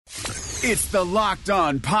It's the Locked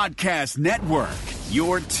On Podcast Network,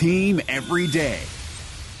 your team every day.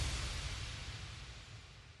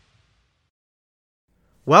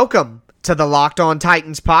 Welcome to the Locked On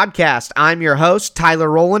Titans podcast. I'm your host,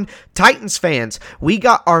 Tyler Rowland. Titans fans, we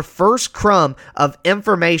got our first crumb of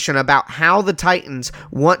information about how the Titans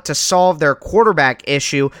want to solve their quarterback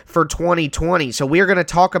issue for 2020. So we're going to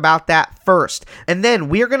talk about that first. And then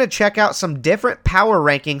we're going to check out some different power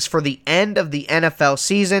rankings for the end of the NFL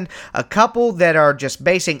season. A couple that are just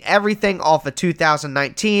basing everything off of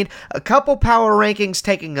 2019. A couple power rankings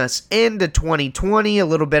taking us into 2020. A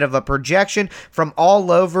little bit of a projection from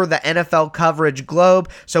all over the NFL coverage globe.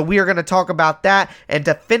 So we are going to talk about that. And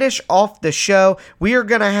to finish off the show, we are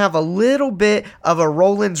going to have a little bit of a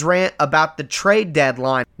Roland's rant about the trade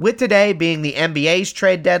deadline. With today being the NBA's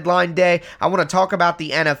trade deadline day, I want to talk about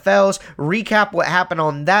the NFL's, recap what happened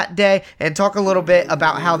on that day, and talk a little bit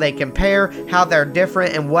about how they compare, how they're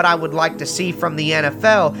different, and what I would like to see from the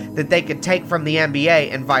NFL that they could take from the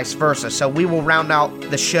NBA and vice versa. So we will round out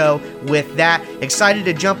the show with that. Excited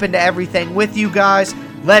to jump into everything with you guys.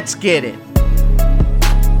 Let's get it.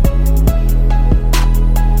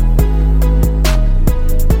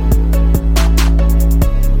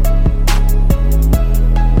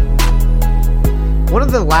 One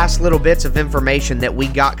of the last little bits of information that we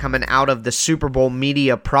got coming out of the Super Bowl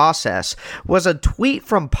media process was a tweet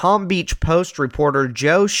from Palm Beach Post reporter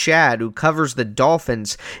Joe Schad, who covers the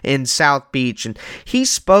Dolphins in South Beach. And he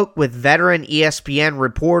spoke with veteran ESPN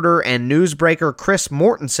reporter and newsbreaker Chris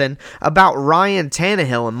Mortensen about Ryan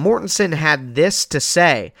Tannehill. And Mortensen had this to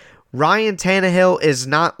say: Ryan Tannehill is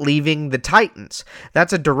not leaving the Titans.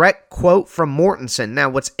 That's a direct quote from Mortensen. Now,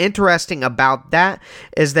 what's interesting about that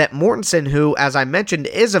is that Mortensen, who, as I mentioned,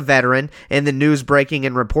 is a veteran in the news breaking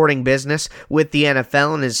and reporting business with the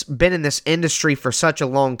NFL and has been in this industry for such a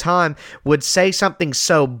long time, would say something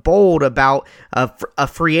so bold about a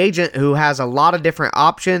free agent who has a lot of different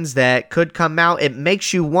options that could come out. It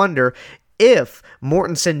makes you wonder if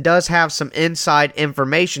Mortensen does have some inside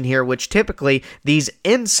information here, which typically these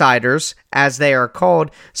insiders, as they are called,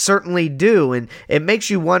 certainly do. And it makes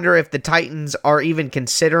you wonder if the Titans are even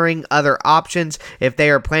considering other options, if they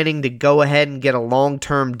are planning to go ahead and get a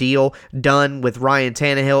long-term deal done with Ryan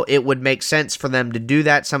Tannehill. It would make sense for them to do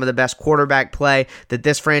that. Some of the best quarterback play that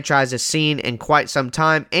this franchise has seen in quite some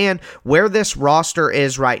time. And where this roster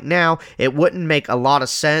is right now, it wouldn't make a lot of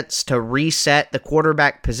sense to reset the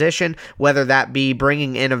quarterback position, whether that be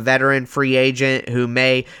bringing in a veteran free agent who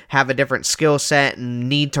may have a different skill set and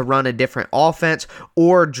need to run a different offense,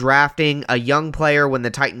 or drafting a young player when the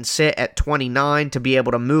Titans sit at 29 to be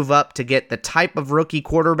able to move up to get the type of rookie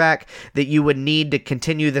quarterback that you would need to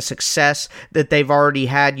continue the success that they've already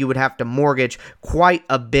had. You would have to mortgage quite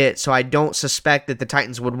a bit, so I don't suspect that the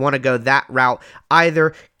Titans would want to go that route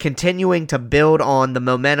either. Continuing to build on the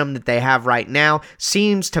momentum that they have right now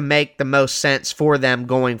seems to make the most sense for them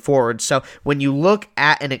going forward. So when you look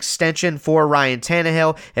at an extension for Ryan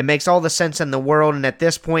Tannehill, it makes all the sense in the world, and at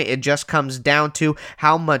this point it just comes down to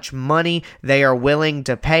how much money they are willing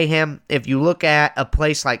to pay him. If you look at a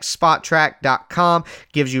place like SpotTrack.com,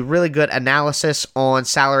 gives you really good analysis on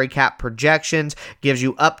salary cap projections, gives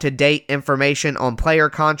you up-to-date information on player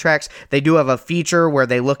contracts. They do have a feature where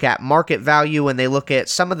they look at market value and they look at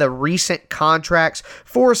some of the recent contracts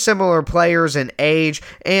for similar players in age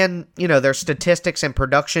and, their statistics and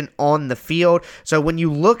production on the field. So when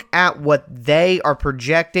you look at what they are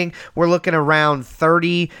projecting, we're looking around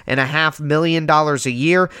 $30.5 million a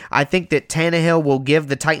year. I think that Tannehill will give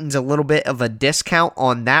the Titans a little bit of a discount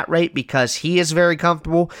on that rate because he is very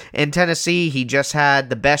comfortable in Tennessee. He just had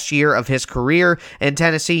the best year of his career in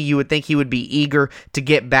Tennessee. You would think he would be eager to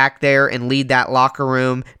get back there and lead that locker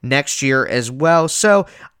room next year as well. So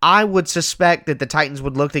I would suspect that the Titans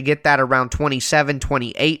would look to get that around $27,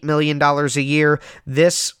 $28 million a year.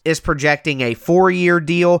 This is projecting a 4-year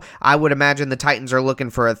deal. I would imagine the Titans are looking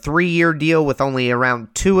for a 3-year deal with only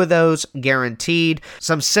around 2 of those guaranteed.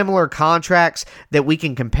 Some similar contracts that we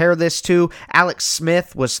can compare this to. Alex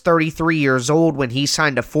Smith was 33 years old when he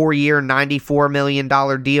signed a 4-year, $94 million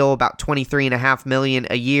deal, about $23.5 million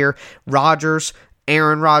a year.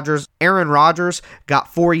 Aaron Rodgers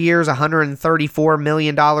got 4 years, $134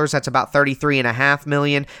 million. That's about $33.5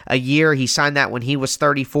 million a year. He signed that when he was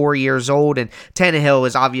 34 years old, and Tannehill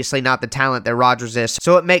is obviously not the talent that Rodgers is,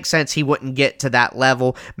 so it makes sense he wouldn't get to that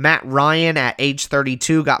level. Matt Ryan at age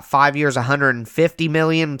 32 got 5 years, $150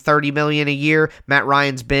 million, $30 million a year. Matt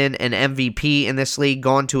Ryan's been an MVP in this league,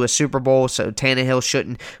 gone to a Super Bowl, so Tannehill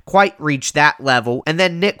shouldn't quite reach that level. And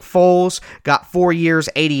then Nick Foles got 4 years,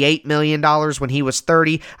 $88 million when he was was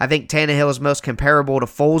 30. I think Tannehill is most comparable to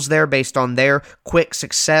Foles there based on their quick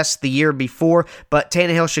success the year before, but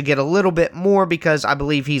Tannehill should get a little bit more because I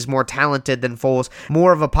believe he's more talented than Foles,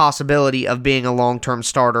 more of a possibility of being a long-term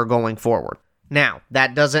starter going forward. Now,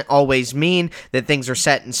 that doesn't always mean that things are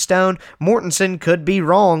set in stone. Mortensen could be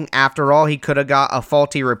wrong. After all, he could have got a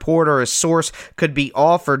faulty report, or his source could be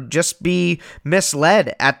off, or just be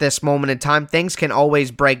misled at this moment in time. Things can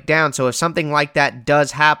always break down. So if something like that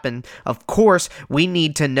does happen, of course, we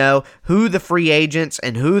need to know who the free agents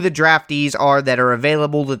and who the draftees are that are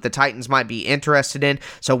available that the Titans might be interested in.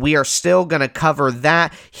 So we are still going to cover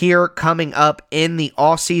that here coming up in the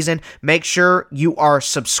offseason. Make sure you are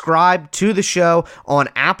subscribed to the show on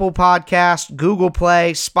Apple Podcasts, Google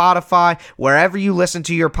Play, Spotify, wherever you listen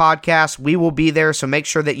to your podcast, we will be there. So make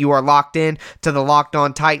sure that you are locked in to the Locked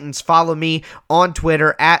On Titans. Follow me on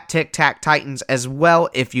Twitter at TicTacTitans as well,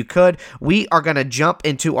 if you could. We are going to jump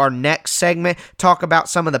into our next segment, talk about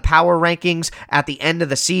some of the power rankings at the end of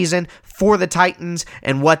the season for the Titans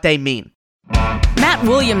and what they mean. Matt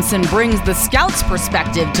Williamson brings the scout's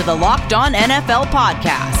perspective to the Locked On NFL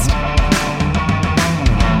podcast.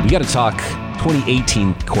 We got to talk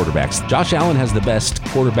 2018 quarterbacks. Josh Allen has the best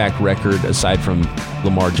quarterback record aside from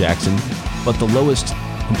Lamar Jackson, but the lowest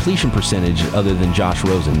completion percentage other than Josh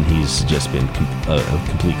Rosen. He's just been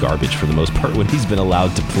complete garbage for the most part when he's been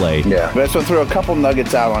allowed to play. Yeah, but I just want to throw a couple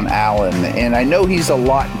nuggets out on Allen, and I know he's a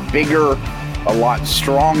lot bigger, a lot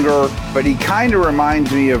stronger, but he kind of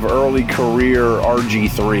reminds me of early career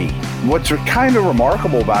RG3. What's kind of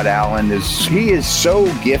remarkable about Allen is he is so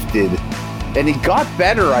gifted. And he got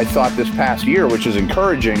better, I thought, this past year, which is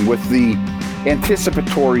encouraging with the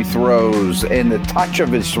anticipatory throws and the touch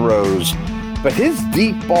of his throws. But his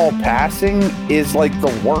deep ball passing is like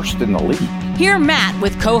the worst in the league. Hear Matt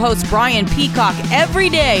with co-host Brian Peacock every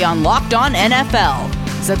day on Locked On NFL.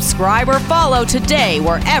 Subscribe or follow today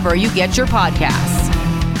wherever you get your podcasts.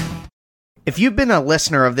 If you've been a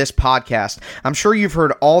listener of this podcast, I'm sure you've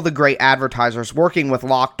heard all the great advertisers working with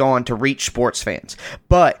Locked On to reach sports fans.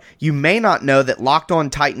 But you may not know that Locked On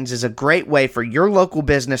Titans is a great way for your local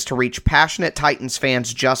business to reach passionate Titans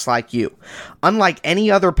fans just like you. Unlike any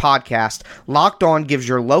other podcast, Locked On gives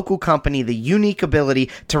your local company the unique ability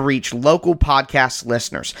to reach local podcast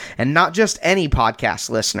listeners. And not just any podcast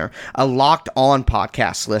listener, a Locked On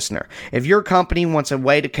podcast listener. If your company wants a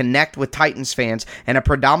way to connect with Titans fans and a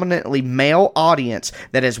predominantly male audience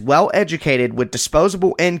that is well educated with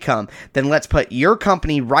disposable income, then let's put your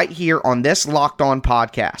company right here on this Locked On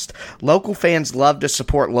podcast. Local fans love to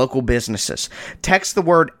support local businesses. Text the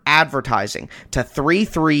word advertising to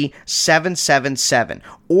 33777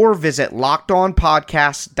 or visit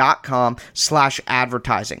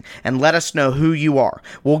lockedonpodcast.com/advertising and let us know who you are.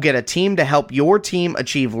 We'll get a team to help your team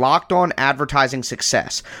achieve Locked On advertising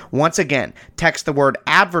success. Once again, text the word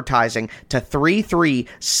advertising to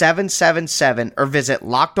 33777 or visit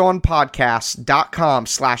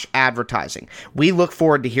lockedonpodcast.com/advertising. We look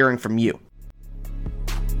forward to hearing from you.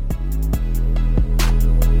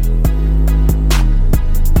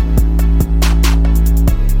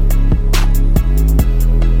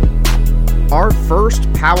 Our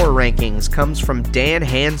first power rankings comes from Dan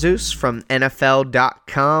Hanzus from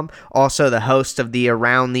NFL.com, also the host of the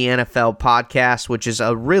Around the NFL podcast, which is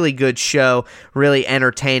a really good show, really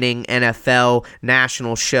entertaining NFL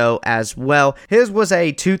national show as well. His was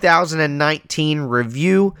a 2019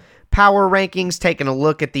 review power rankings, taking a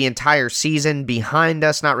look at the entire season behind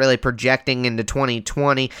us, not really projecting into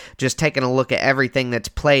 2020, just taking a look at everything that's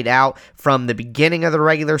played out from the beginning of the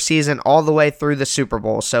regular season all the way through the Super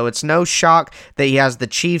Bowl. So it's no shock that he has the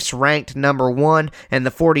Chiefs ranked number 1 and the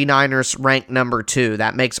 49ers ranked number 2.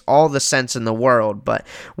 That makes all the sense in the world. But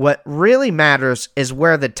what really matters is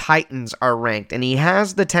where the Titans are ranked. And he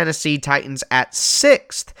has the Tennessee Titans at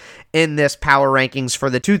 6th in this power rankings for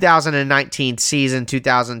the 2019 season,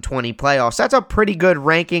 2020 playoffs. That's a pretty good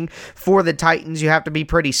ranking for the Titans. You have to be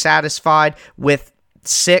pretty satisfied with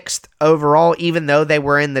 6th overall, even though they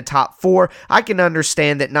were in the top 4. I can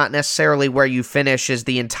understand that not necessarily where you finish is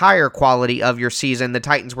the entire quality of your season. The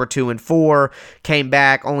Titans were 2-4, came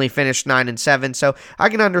back, only finished 9-7. So I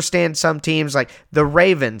can understand some teams like the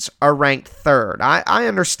Ravens are ranked 3rd. I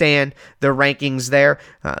understand the rankings there.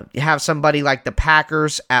 You have somebody like the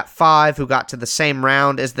Packers at 5 who got to the same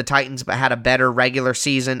round as the Titans but had a better regular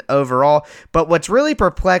season overall. But what's really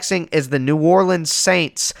perplexing is the New Orleans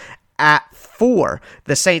Saints at 4.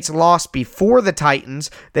 The Saints lost before the Titans.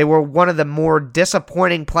 They were one of the more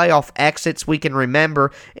disappointing playoff exits we can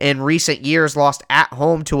remember in recent years, lost at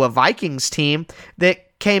home to a Vikings team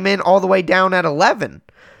that came in all the way down at 11.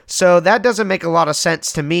 So that doesn't make a lot of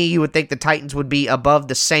sense to me. You would think the Titans would be above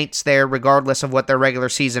the Saints there, regardless of what their regular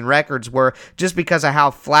season records were, just because of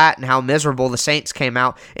how flat and how miserable the Saints came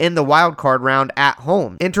out in the wild card round at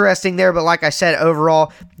home. Interesting there, but like I said,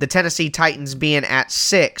 overall, the Tennessee Titans being at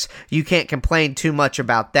 6, you can't complain too much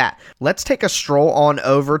about that. Let's take a stroll on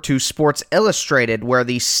over to Sports Illustrated, where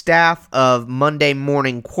the staff of Monday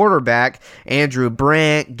Morning Quarterback, Andrew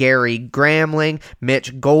Brandt, Gary Gramling,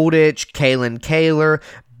 Mitch Goldich, Kalen Kaler,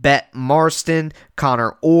 Bet Marston,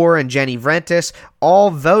 Connor Orr, and Jenny Vrentis all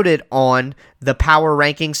voted on the power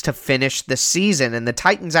rankings to finish the season, and the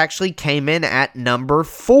Titans actually came in at number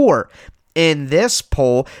 4. In this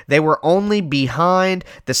poll, they were only behind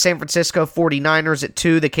the San Francisco 49ers at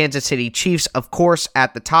 2, the Kansas City Chiefs, of course,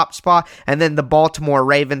 at the top spot, and then the Baltimore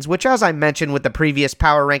Ravens, which, as I mentioned with the previous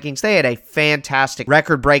power rankings, they had a fantastic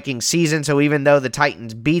record-breaking season, so even though the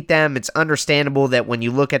Titans beat them, it's understandable that when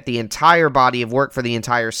you look at the entire body of work for the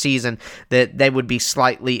entire season, that they would be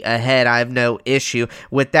slightly ahead. I have no issue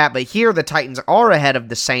with that, but here the Titans are ahead of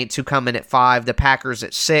the Saints, who come in at 5, the Packers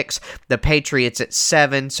at 6, the Patriots at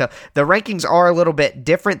 7, so the rankings are a little bit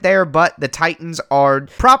different there, but the Titans are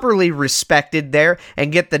properly respected there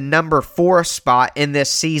and get the number 4 spot in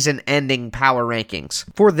this season-ending power rankings.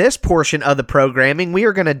 For this portion of the programming, we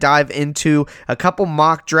are going to dive into a couple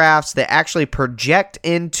mock drafts that actually project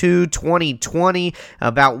into 2020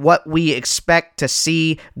 about what we expect to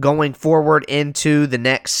see going forward into the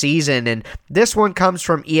next season. And this one comes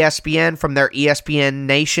from ESPN, from their ESPN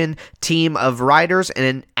Nation team of writers, and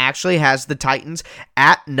it actually has the Titans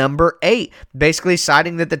at number 8. Basically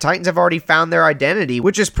citing that the Titans have already found their identity,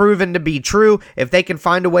 which is proven to be true. If they can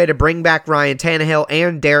find a way to bring back Ryan Tannehill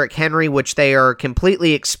and Derrick Henry, which they are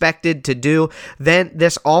completely expected to do, then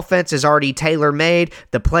this offense is already tailor-made.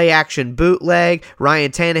 The play-action bootleg,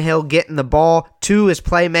 Ryan Tannehill getting the ball to his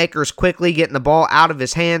playmakers quickly, getting the ball out of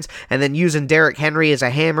his hands, and then using Derrick Henry as a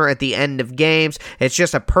hammer at the end of games. It's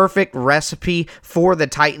just a perfect recipe for the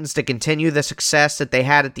Titans to continue the success that they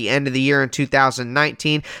had at the end of the year in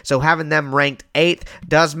 2019. So having them ranked 8th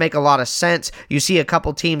does make a lot of sense. You see a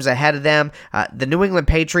couple teams ahead of them. The New England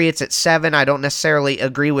Patriots at 7, I don't necessarily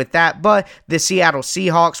agree with that, but the Seattle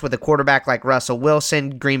Seahawks with a quarterback like Russell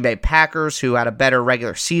Wilson, Green Bay Packers, who had a better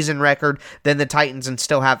regular season record than the Titans and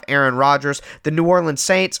still have Aaron Rodgers. The New Orleans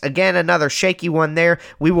Saints, again, another shaky one there.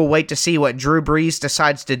 We will wait to see what Drew Brees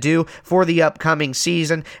decides to do for the upcoming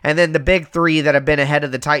season. And then the big 3 that have been ahead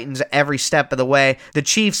of the Titans every step of the way, the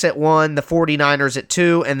Chiefs at 1, the 49ers at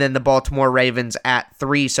 2, and then the Baltimore Ravens at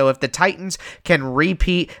 3. So if the Titans can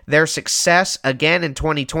repeat their success again in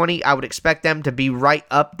 2020, I would expect them to be right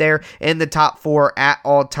up there in the top 4 at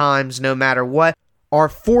all times, no matter what. Our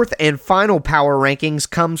 4th and final power rankings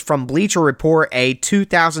comes from Bleacher Report, a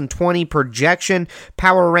 2020 projection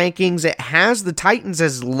power rankings. It has the Titans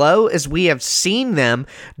as low as we have seen them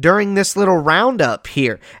during this little roundup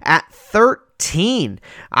here at 13.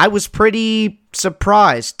 I was pretty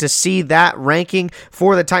surprised to see that ranking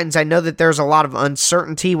for the Titans. I know that there's a lot of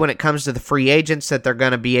uncertainty when it comes to the free agents that they're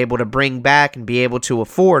going to be able to bring back and be able to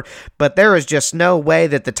afford, but there is just no way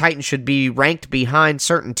that the Titans should be ranked behind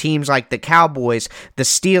certain teams like the Cowboys, the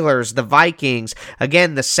Steelers, the Vikings.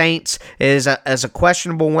 Again, the Saints is a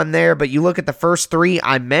questionable one there, but you look at the first 3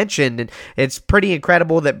 I mentioned, and it's pretty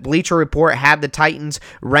incredible that Bleacher Report had the Titans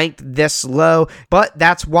ranked this low, but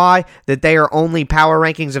that's why that they are only power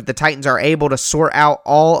rankings if the Titans are able to sort out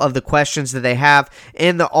all of the questions that they have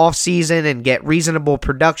in the offseason and get reasonable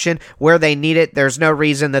production where they need it. There's no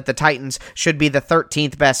reason that the Titans should be the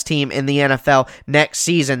 13th best team in the NFL next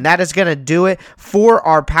season. That is going to do it for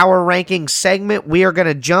our power ranking segment. We are going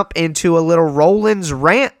to jump into a little Roland's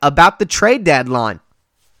rant about the trade deadline.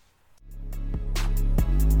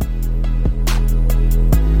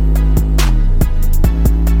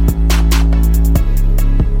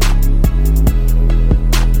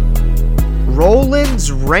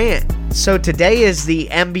 Roland's rant. So today is the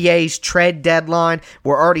NBA's trade deadline.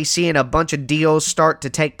 We're already seeing a bunch of deals start to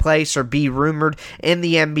take place or be rumored in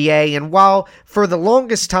the NBA. And while for the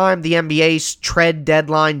longest time the NBA's trade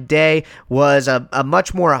deadline day was a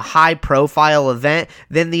much more high-profile event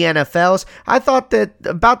than the NFL's, I thought that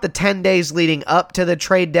about the 10 days leading up to the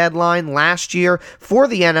trade deadline last year for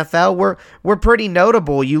the NFL were pretty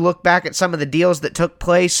notable. You look back at some of the deals that took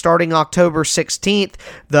place starting October 16th.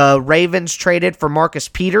 The Ravens traded for Marcus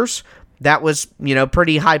Peters. That was,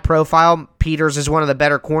 pretty high profile. Peters is one of the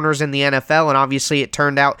better corners in the NFL, and obviously it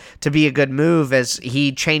turned out to be a good move as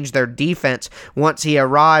he changed their defense once he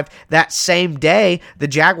arrived. That same day, the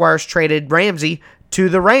Jaguars traded Ramsey to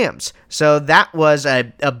the Rams. So that was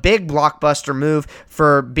a big blockbuster move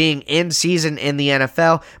for being in season in the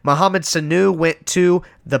NFL. Mohamed Sanu went to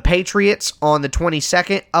the Patriots on the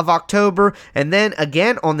 22nd of October, and then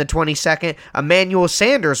again on the 22nd, Emmanuel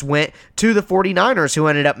Sanders went to the 49ers, who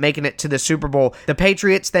ended up making it to the Super Bowl. The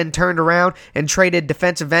Patriots then turned around and traded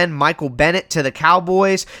defensive end Michael Bennett to the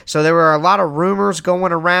Cowboys, so there were a lot of rumors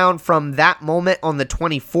going around from that moment on the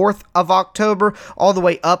 24th of October all the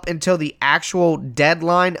way up until the actual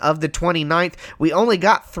deadline of the 29th. We only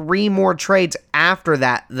got 3 more trades after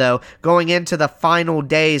that, though, going into the final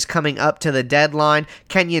days coming up to the deadline.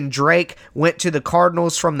 Kenyon Drake went to the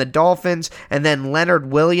Cardinals from the Dolphins, and then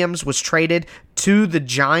Leonard Williams was traded to the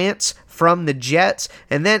Giants from the Jets,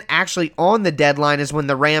 and then actually on the deadline is when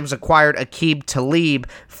the Rams acquired Aqib Talib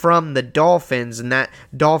from the Dolphins, and that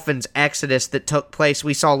Dolphins exodus that took place.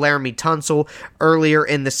 We saw Laramie Tunsil earlier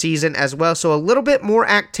in the season as well, so a little bit more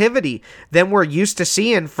activity than we're used to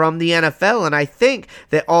seeing from the NFL, and I think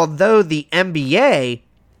that although the NBA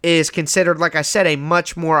is considered, like I said, a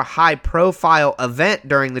much more high-profile event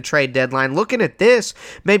during the trade deadline. Looking at this,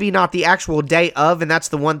 maybe not the actual day of, and that's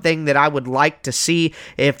the one thing that I would like to see,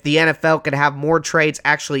 if the NFL could have more trades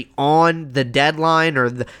actually on the deadline or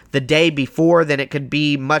the day before, then it could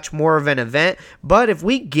be much more of an event. But if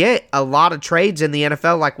we get a lot of trades in the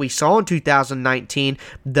NFL like we saw in 2019,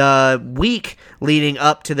 the week leading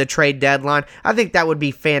up to the trade deadline, I think that would be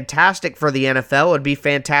fantastic for the NFL. It would be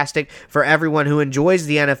fantastic for everyone who enjoys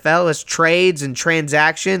the NFL, as trades and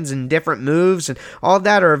transactions and different moves and all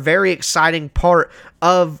that are a very exciting part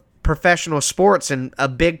of professional sports and a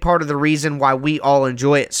big part of the reason why we all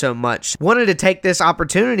enjoy it so much. Wanted to take this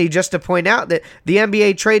opportunity just to point out that the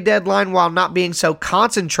NBA trade deadline, while not being so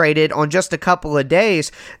concentrated on just a couple of days,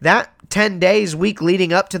 that 10 days week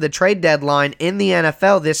leading up to the trade deadline in the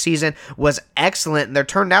NFL this season was excellent, and there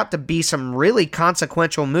turned out to be some really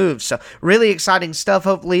consequential moves. So really exciting stuff.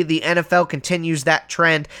 Hopefully the NFL continues that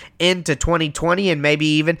trend into 2020, and maybe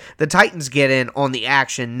even the Titans get in on the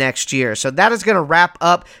action next year. So that is going to wrap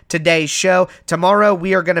up today's show. Tomorrow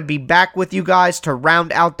we are going to be back with you guys to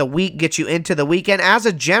round out the week, get you into the weekend. As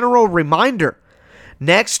a general reminder,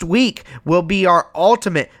 next week will be our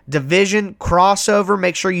ultimate division crossover.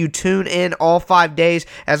 Make sure you tune in all 5 days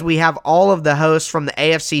as we have all of the hosts from the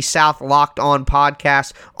AFC South Locked On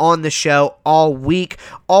podcast on the show all week.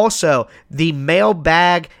 Also, the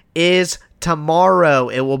mailbag is tomorrow.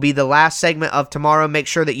 It will be the last segment of tomorrow. Make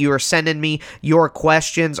sure that you are sending me your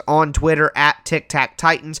questions on Twitter at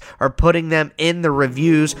TicTacTitans or putting them in the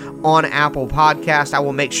reviews on Apple Podcast. I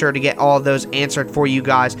will make sure to get all of those answered for you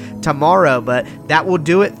guys tomorrow. But that will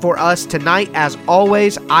do it for us tonight. As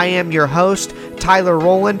always, I am your host, Tyler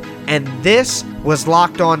Rowland, and this was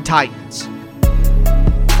Locked On Titans.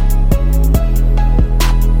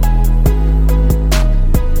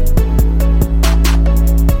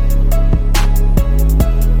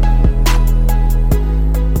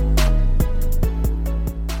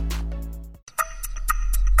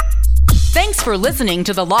 Thanks for listening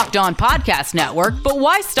to the Locked On Podcast Network, but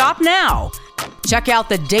why stop now? Check out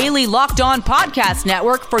the daily Locked On Podcast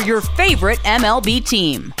Network for your favorite MLB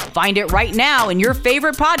team. Find it right now in your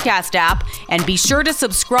favorite podcast app, and be sure to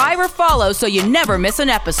subscribe or follow so you never miss an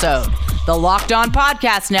episode. The Locked On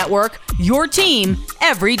Podcast Network, your team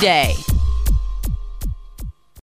every day.